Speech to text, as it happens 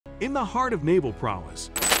In the heart of naval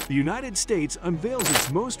prowess, the United States unveils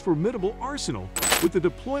its most formidable arsenal with the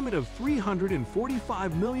deployment of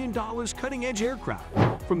 $345 million cutting-edge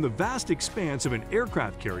aircraft from the vast expanse of an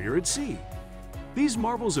aircraft carrier at sea. These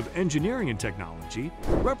marvels of engineering and technology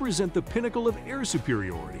represent the pinnacle of air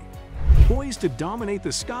superiority, poised to dominate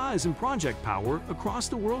the skies and project power across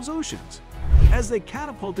the world's oceans. As they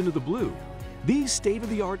catapult into the blue, these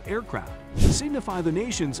state-of-the-art aircraft signify the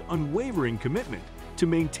nation's unwavering commitment to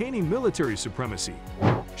maintaining military supremacy,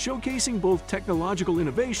 showcasing both technological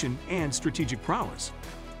innovation and strategic prowess.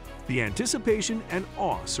 The anticipation and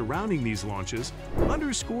awe surrounding these launches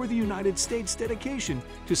underscore the United States' dedication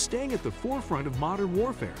to staying at the forefront of modern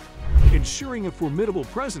warfare, ensuring a formidable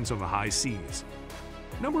presence on the high seas.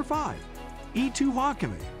 Number 5. E-2 Hawkeye.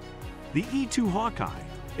 The E-2 Hawkeye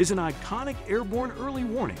is an iconic airborne early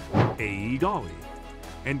warning (AEW)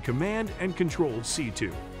 and command and controlled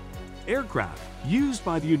C-2 aircraft used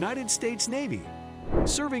by the United States Navy,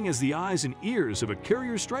 serving as the eyes and ears of a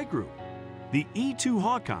carrier strike group. The E-2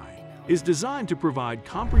 Hawkeye is designed to provide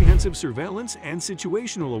comprehensive surveillance and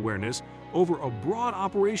situational awareness over a broad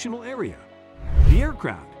operational area. The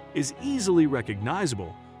aircraft is easily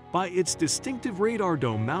recognizable by its distinctive radar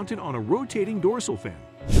dome mounted on a rotating dorsal fin,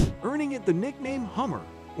 earning it the nickname Hummer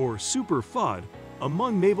or Super FUD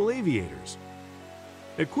among naval aviators.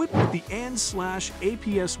 Equipped with the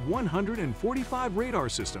AN/APS 145 radar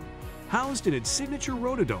system housed in its signature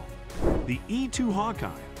rotodome, the E-2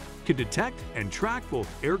 Hawkeye can detect and track both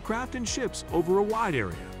aircraft and ships over a wide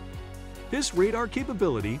area. This radar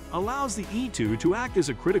capability allows the E-2 to act as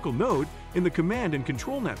a critical node in the command and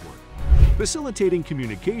control network, facilitating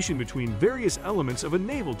communication between various elements of a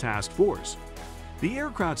naval task force. The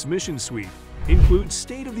aircraft's mission suite includes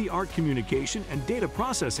state-of-the-art communication and data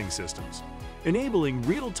processing systems, enabling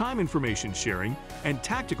real-time information sharing and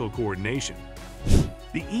tactical coordination.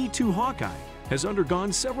 The E-2 Hawkeye has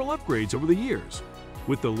undergone several upgrades over the years,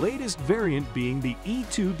 with the latest variant being the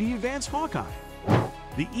E-2D Advanced Hawkeye.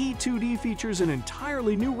 The E-2D features an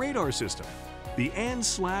entirely new radar system, the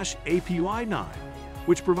AN/APY-9,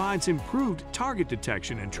 which provides improved target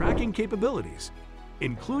detection and tracking capabilities,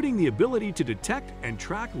 including the ability to detect and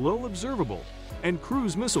track low observable and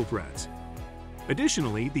cruise missile threats.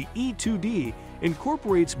 Additionally, the E-2D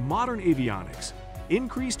incorporates modern avionics,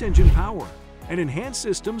 increased engine power, and enhanced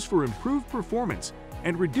systems for improved performance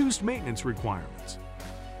and reduced maintenance requirements.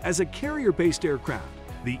 As a carrier-based aircraft,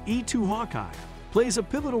 the E-2 Hawkeye plays a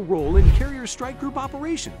pivotal role in carrier strike group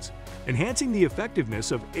operations, enhancing the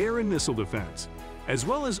effectiveness of air and missile defense, as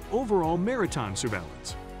well as overall maritime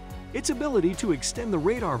surveillance. Its ability to extend the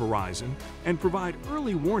radar horizon and provide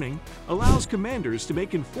early warning allows commanders to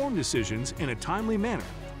make informed decisions in a timely manner,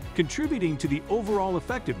 contributing to the overall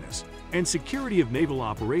effectiveness and security of naval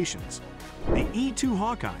operations. The E-2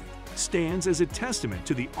 Hawkeye stands as a testament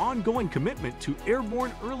to the ongoing commitment to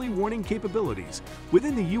airborne early warning capabilities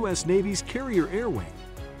within the U.S. Navy's Carrier Air Wing.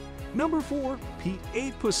 Number 4.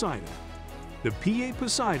 P-8 Poseidon. The P-8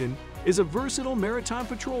 Poseidon is a versatile maritime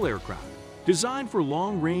patrol aircraft designed for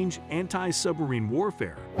long-range anti-submarine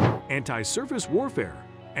warfare, anti-surface warfare,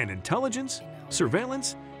 and intelligence,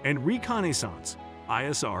 surveillance, and reconnaissance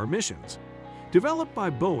 (ISR) missions. Developed by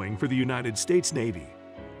Boeing for the United States Navy,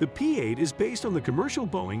 the P-8 is based on the commercial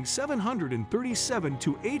Boeing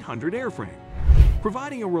 737-800 airframe,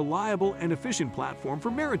 providing a reliable and efficient platform for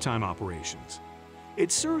maritime operations.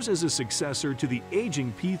 It serves as a successor to the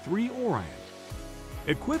aging P-3 Orion.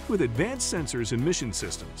 Equipped with advanced sensors and mission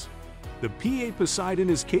systems, the P-8 Poseidon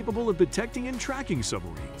is capable of detecting and tracking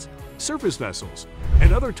submarines, surface vessels,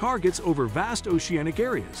 and other targets over vast oceanic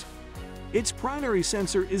areas. Its primary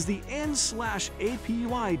sensor is the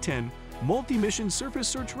AN/APY-10 multi-mission surface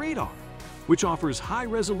search radar, which offers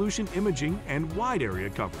high-resolution imaging and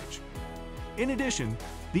wide-area coverage. In addition,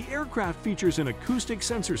 the aircraft features an acoustic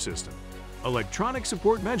sensor system, electronic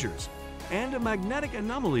support measures, and a magnetic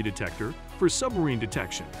anomaly detector for submarine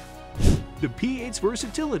detection. The P-8's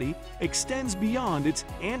versatility extends beyond its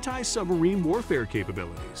anti-submarine warfare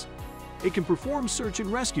capabilities. It can perform search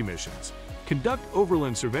and rescue missions, conduct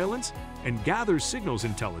overland surveillance, and gather signals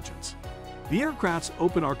intelligence. The aircraft's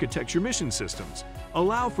open architecture mission systems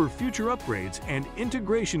allow for future upgrades and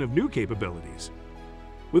integration of new capabilities.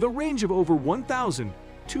 With a range of over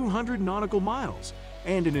 1,200 nautical miles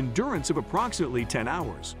and an endurance of approximately 10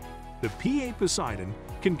 hours, the P-8 Poseidon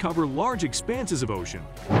can cover large expanses of ocean,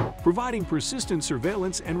 providing persistent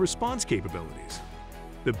surveillance and response capabilities.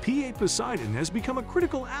 The P-8 Poseidon has become a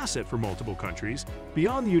critical asset for multiple countries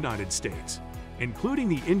beyond the United States, including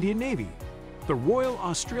the Indian Navy, the Royal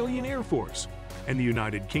Australian Air Force, and the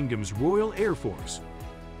United Kingdom's Royal Air Force.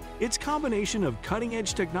 Its combination of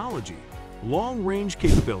cutting-edge technology, long-range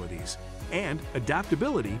capabilities, and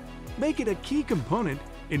adaptability make it a key component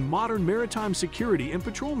in modern maritime security and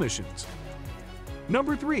patrol missions.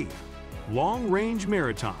 Number 3. Long-range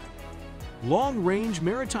maritime. Long-range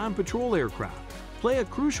maritime patrol aircraft play a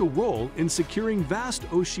crucial role in securing vast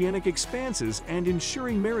oceanic expanses and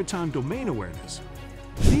ensuring maritime domain awareness.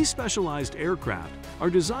 These specialized aircraft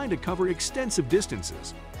are designed to cover extensive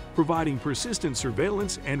distances, providing persistent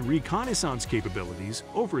surveillance and reconnaissance capabilities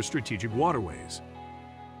over strategic waterways.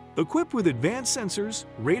 Equipped with advanced sensors,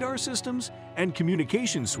 radar systems, and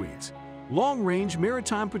communication suites, long-range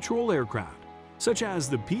maritime patrol aircraft, such as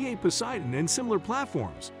the P-8 Poseidon and similar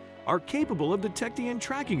platforms, are capable of detecting and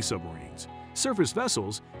tracking submarines, surface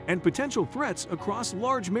vessels, and potential threats across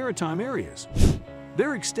large maritime areas.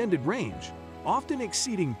 Their extended range, often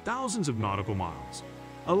exceeding thousands of nautical miles,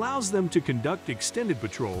 allows them to conduct extended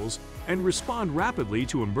patrols and respond rapidly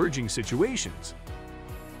to emerging situations.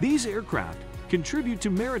 These aircraft contribute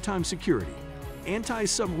to maritime security,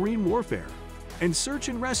 anti-submarine warfare, and search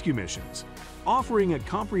and rescue missions, offering a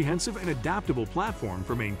comprehensive and adaptable platform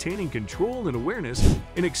for maintaining control and awareness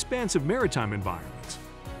in expansive maritime environments.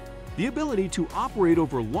 The ability to operate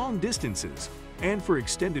over long distances and for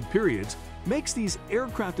extended periods makes these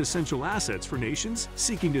aircraft essential assets for nations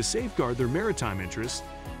seeking to safeguard their maritime interests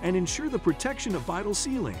and ensure the protection of vital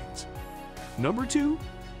sea lanes. Number 2.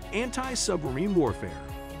 Anti-submarine warfare.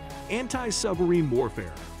 Anti-submarine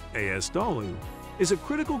warfare, ASW, is a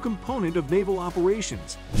critical component of naval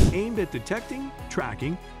operations aimed at detecting,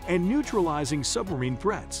 tracking, and neutralizing submarine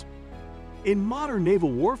threats. In modern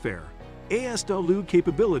naval warfare, ASW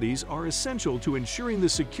capabilities are essential to ensuring the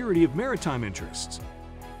security of maritime interests.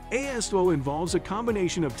 ASW involves a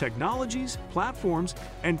combination of technologies, platforms,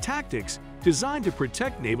 and tactics designed to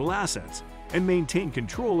protect naval assets and maintain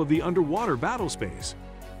control of the underwater battle space.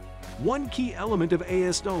 One key element of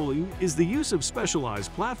ASW is the use of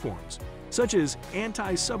specialized platforms, such as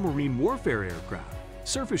anti-submarine warfare aircraft,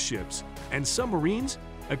 surface ships, and submarines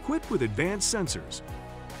equipped with advanced sensors.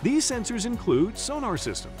 These sensors include sonar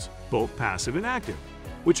systems, both passive and active,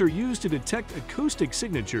 which are used to detect acoustic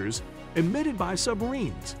signatures emitted by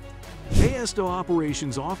submarines. ASW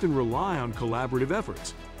operations often rely on collaborative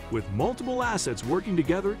efforts, with multiple assets working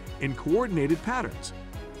together in coordinated patterns.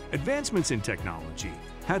 Advancements in technology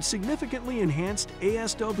have significantly enhanced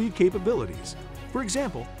ASW capabilities. For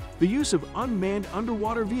example, the use of unmanned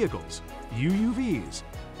underwater vehicles, UUVs,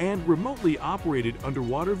 and remotely operated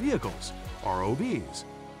underwater vehicles, ROVs,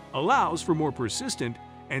 allows for more persistent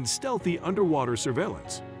and stealthy underwater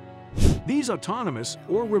surveillance. These autonomous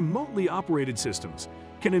or remotely operated systems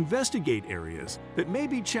can investigate areas that may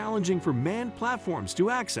be challenging for manned platforms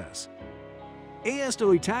to access.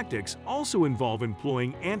 ASW tactics also involve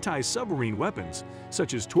employing anti-submarine weapons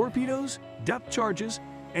such as torpedoes, depth charges,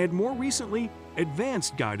 and more recently,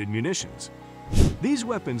 advanced guided munitions. These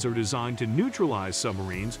weapons are designed to neutralize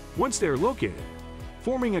submarines once they are located,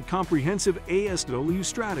 forming a comprehensive ASW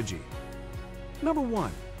strategy. Number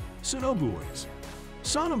 1. Sonobuoys.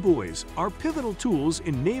 Sonobuoys are pivotal tools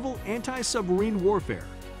in naval anti-submarine warfare,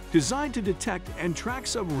 designed to detect and track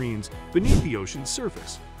submarines beneath the ocean's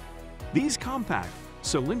surface. These compact,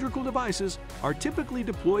 cylindrical devices are typically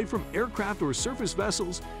deployed from aircraft or surface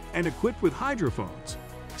vessels and equipped with hydrophones,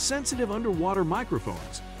 sensitive underwater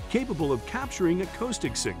microphones capable of capturing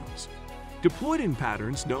acoustic signals. Deployed in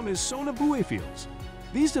patterns known as sonobuoy fields,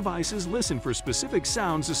 these devices listen for specific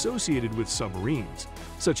sounds associated with submarines,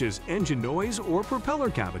 such as engine noise or propeller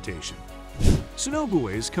cavitation.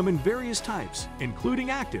 Sonobuoys come in various types, including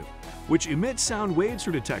active, which emits sound waves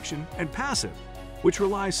for detection, and passive, which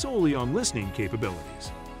rely solely on listening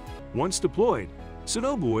capabilities. Once deployed,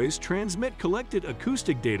 sonobuoys transmit collected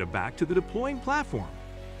acoustic data back to the deploying platform,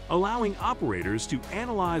 allowing operators to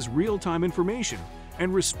analyze real-time information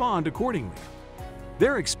and respond accordingly.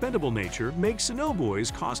 Their expendable nature makes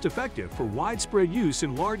sonobuoys cost-effective for widespread use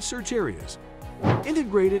in large search areas.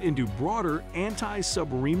 Integrated into broader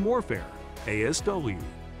anti-submarine warfare (ASW)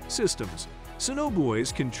 systems,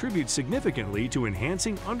 sonobuoys contribute significantly to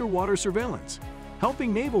enhancing underwater surveillance,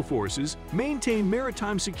 helping naval forces maintain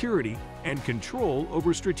maritime security and control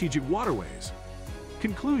over strategic waterways.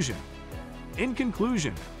 Conclusion. In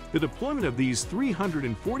conclusion, the deployment of these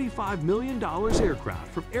 $345 million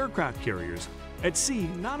aircraft from aircraft carriers at sea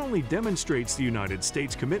not only demonstrates the United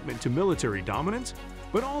States' commitment to military dominance,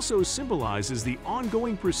 but also symbolizes the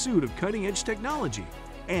ongoing pursuit of cutting-edge technology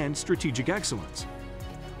and strategic excellence.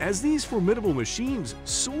 As these formidable machines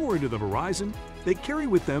soar into the horizon, they carry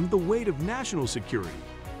with them the weight of national security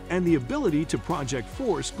and the ability to project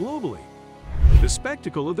force globally. The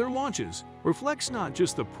spectacle of their launches, reflects not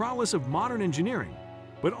just the prowess of modern engineering,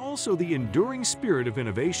 but also the enduring spirit of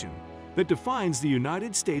innovation that defines the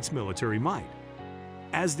United States military might.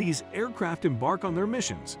 As these aircraft embark on their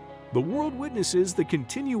missions, the world witnesses the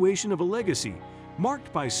continuation of a legacy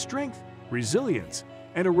marked by strength, resilience,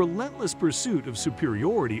 and a relentless pursuit of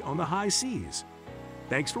superiority on the high seas.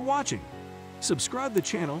 Thanks for watching. Subscribe the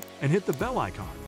channel and hit the bell icon